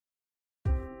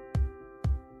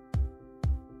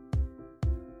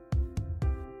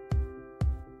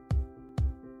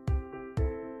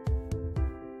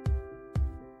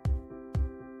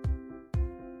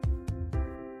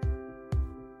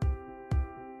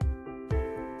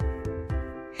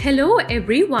Hello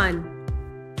everyone.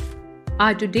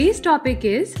 Our today's topic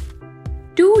is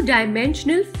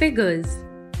two-dimensional figures.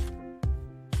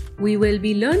 We will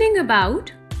be learning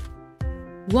about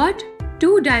what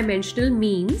two-dimensional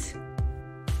means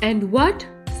and what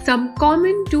some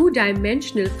common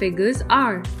two-dimensional figures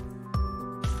are.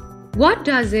 What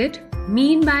does it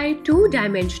mean by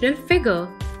two-dimensional figure?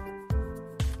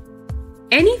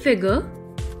 Any figure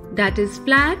that is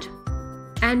flat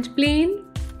and plane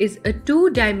is a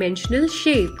two-dimensional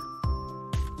shape.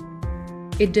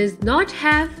 It does not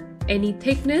have any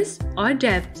thickness or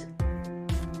depth.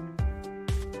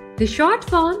 The short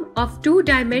form of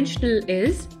two-dimensional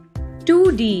is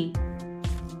 2D.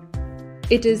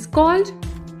 It is called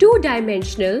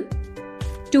two-dimensional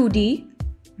 2D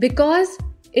because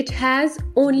it has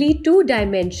only two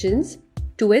dimensions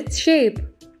to its shape,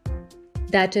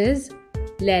 that is,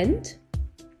 length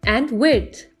and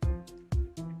width.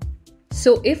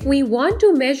 So if we want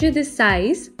to measure the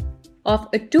size of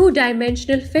a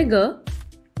two-dimensional figure,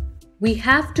 we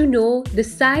have to know the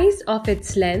size of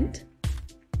its length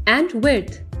and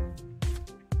width.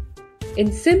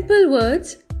 In simple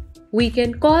words, we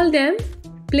can call them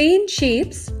plane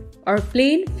shapes or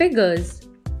plane figures.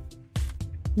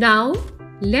 Now,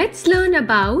 let's learn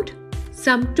about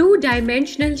some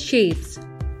two-dimensional shapes,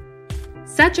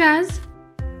 such as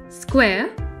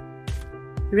square,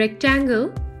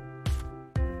 rectangle,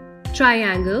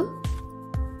 triangle,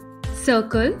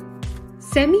 circle,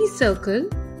 semicircle,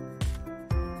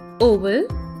 oval,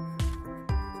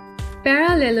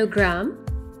 parallelogram,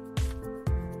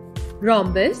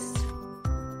 rhombus,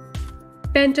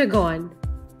 pentagon.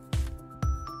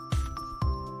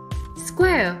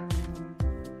 Square.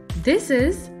 This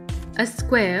is a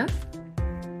square.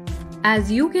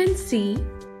 As you can see,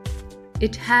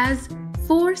 it has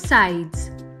four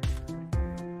sides.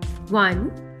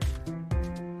 1,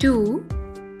 2,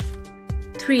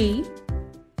 3,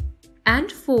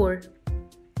 and 4.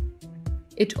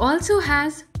 It also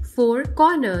has four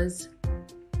corners.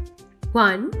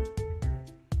 1,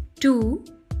 2,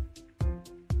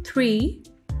 3,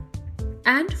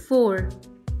 and 4.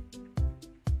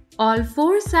 All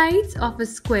four sides of a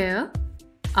square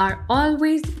are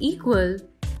always equal,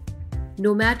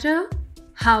 no matter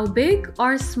how big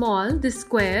or small the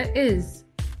square is.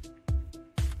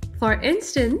 For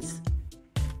instance,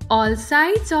 all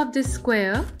sides of the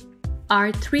square are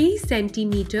 3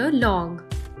 cm long.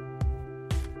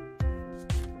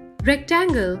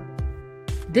 Rectangle.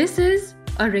 This is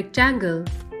a rectangle.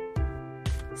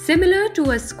 Similar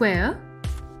to a square,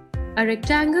 a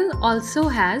rectangle also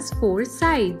has four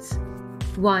sides.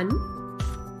 1,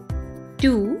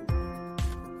 2,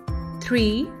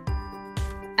 3,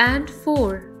 and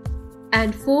 4.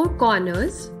 And four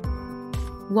corners.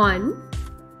 1,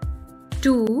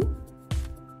 2,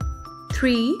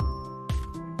 3,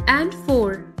 and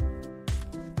 4.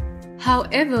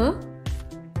 However,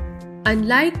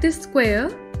 unlike the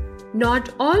square, not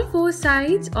all four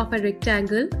sides of a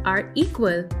rectangle are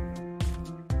equal.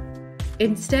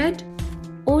 Instead,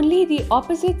 only the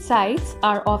opposite sides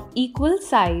are of equal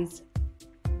size.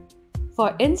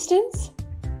 For instance,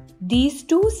 these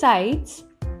two sides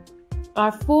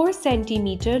are 4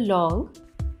 cm long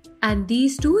and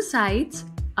these two sides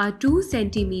are 2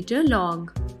 cm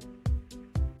long.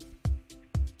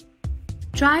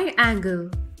 Triangle.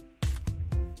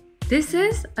 This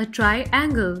is a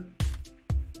triangle.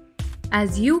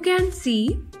 As you can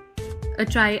see, a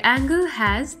triangle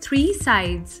has three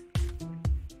sides.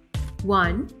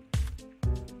 1,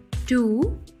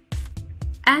 2,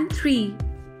 and 3.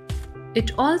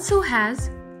 It also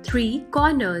has three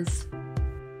corners.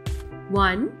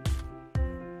 1,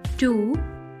 2,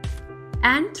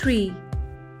 and 3.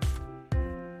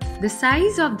 The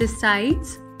size of the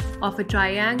sides of a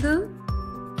triangle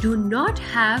do not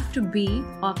have to be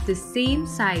of the same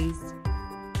size.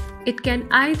 It can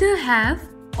either have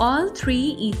all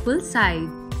three equal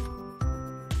sides,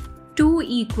 2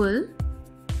 equal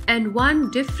and 1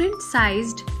 different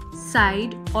sized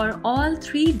side, or all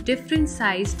 3 different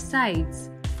sized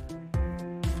sides.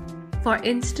 For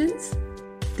instance,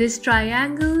 this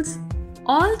triangle's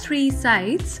all 3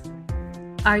 sides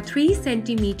are 3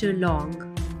 cm long.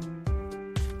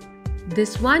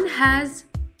 This one has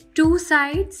 2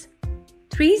 sides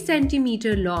 3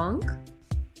 cm long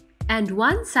and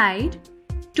one side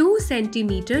 2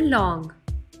 cm long.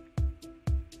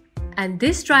 And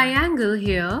this triangle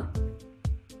here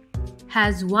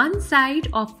has one side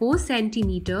of 4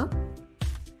 cm,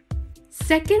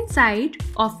 second side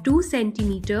of 2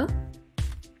 cm,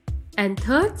 and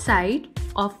third side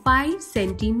of 5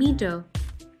 cm.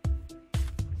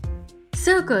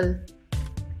 Circle.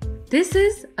 This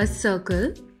is a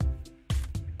circle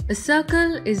A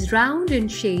circle is round in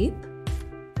shape.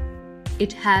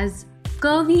 It has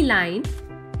curvy line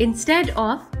instead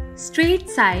of straight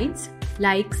sides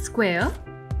like square,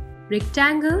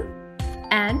 rectangle,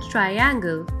 and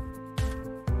triangle.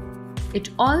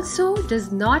 It also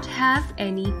does not have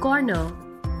any corner.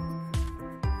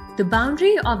 The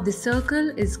boundary of the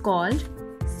circle is called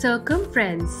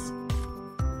circumference.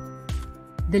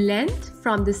 The length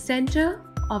from the center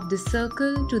of the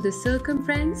circle to the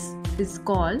circumference is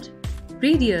called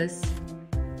radius,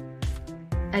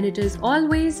 and it is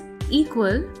always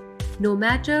equal no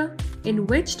matter in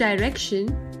which direction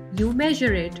you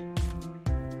measure it.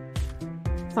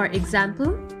 For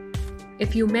example,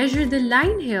 if you measure the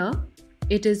line here,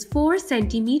 it is 4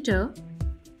 cm.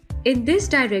 In this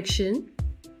direction,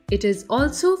 it is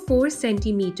also 4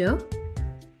 cm,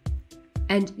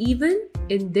 and even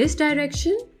in this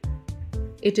direction,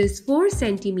 it is 4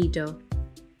 cm.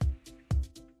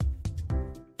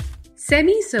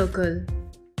 Semicircle.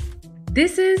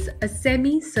 This is a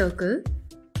semicircle.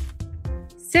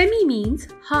 Semi means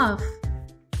half.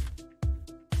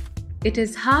 It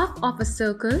is half of a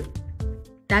circle.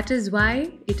 That is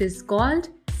why it is called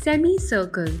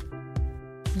semicircle.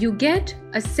 You get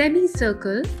a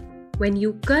semicircle when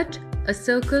you cut a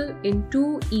circle in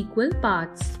 2 equal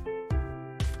parts.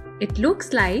 It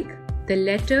looks like the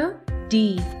letter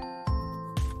D.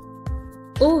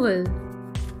 Oval.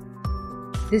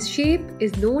 This shape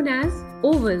is known as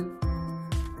oval.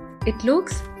 It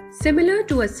looks similar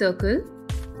to a circle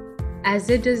as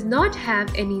it does not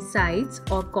have any sides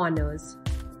or corners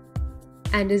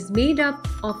and is made up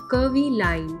of curvy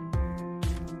line.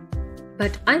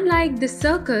 But unlike the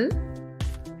circle,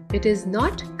 it is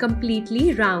not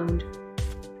completely round.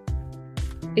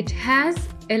 It has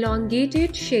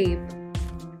elongated shape.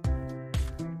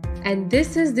 And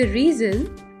this is the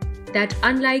reason that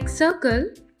unlike circle,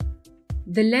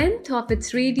 the length of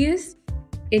its radius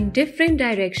in different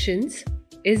directions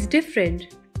is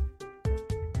different.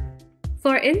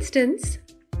 For instance,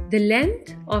 the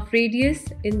length of radius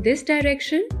in this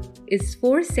direction is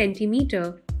 4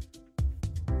 cm,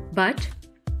 but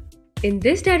in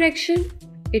this direction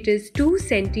it is 2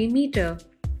 cm.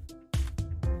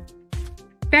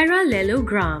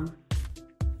 Parallelogram.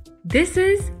 This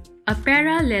is a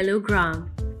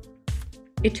parallelogram.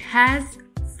 It has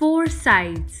 4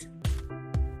 sides.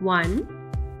 1,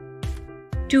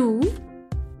 2,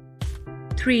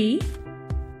 3,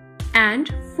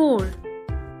 and 4.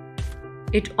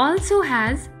 It also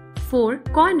has 4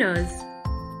 corners.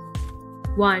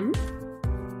 1,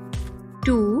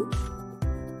 2,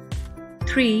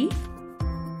 3,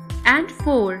 and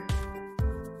 4.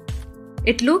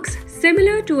 It looks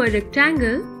similar to a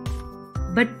rectangle,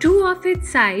 but 2 of its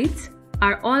sides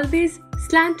are always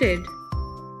slanted.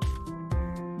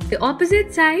 The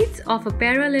opposite sides of a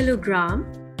parallelogram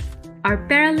are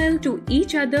parallel to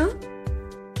each other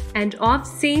and of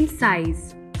same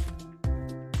size.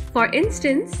 For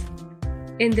instance,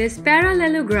 in this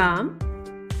parallelogram,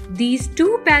 these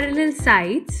 2 parallel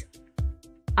sides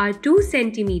are 2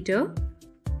 cm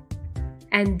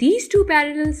and these 2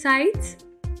 parallel sides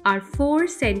are 4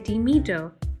 cm.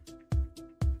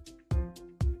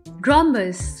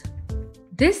 Rhombus.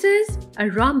 This is a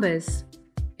rhombus.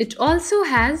 It also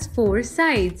has 4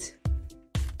 sides.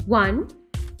 1,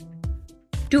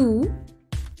 2,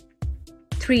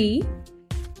 3,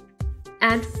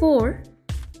 and 4,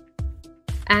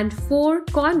 and 4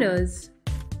 corners.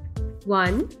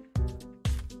 1,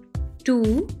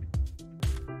 2,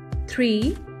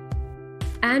 3,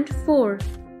 and 4.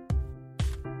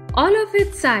 All of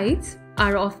its sides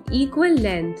are of equal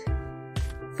length.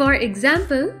 For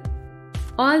example,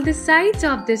 all the sides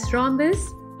of this rhombus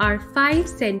are 5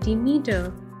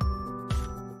 cm.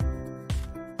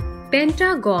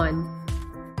 Pentagon.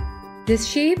 This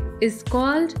shape is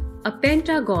called a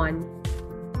pentagon.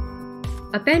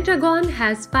 A pentagon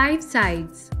has 5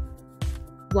 sides.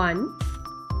 1,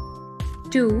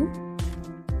 2,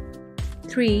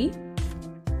 3,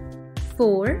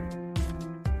 4,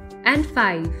 and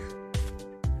 5.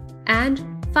 And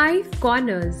 5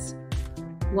 corners.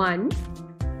 1,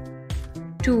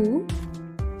 2,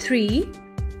 3,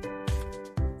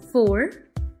 4,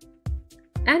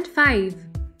 and 5.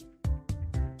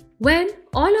 When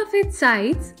all of its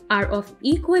sides are of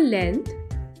equal length,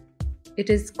 it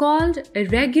is called a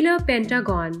regular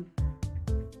pentagon.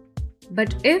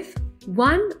 But if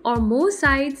one or more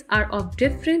sides are of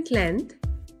different length,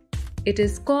 it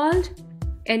is called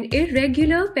an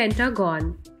irregular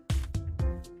pentagon.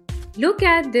 Look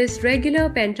at this regular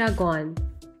pentagon.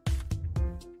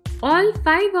 All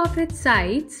 5 of its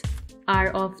sides are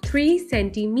of 3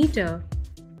 cm.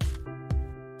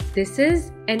 This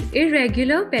is an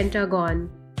irregular pentagon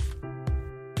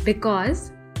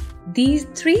because these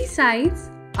three sides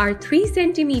are 3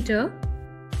 cm,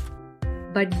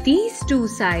 but these two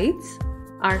sides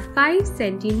are 5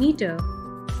 cm.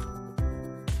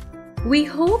 We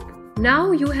hope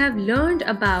now you have learned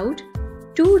about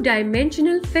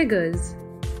two-dimensional figures.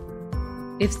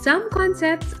 If some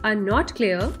concepts are not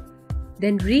clear,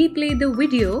 then replay the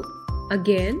video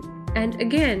again and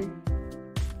again.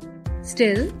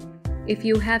 Still, if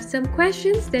you have some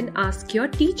questions, then ask your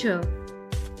teacher.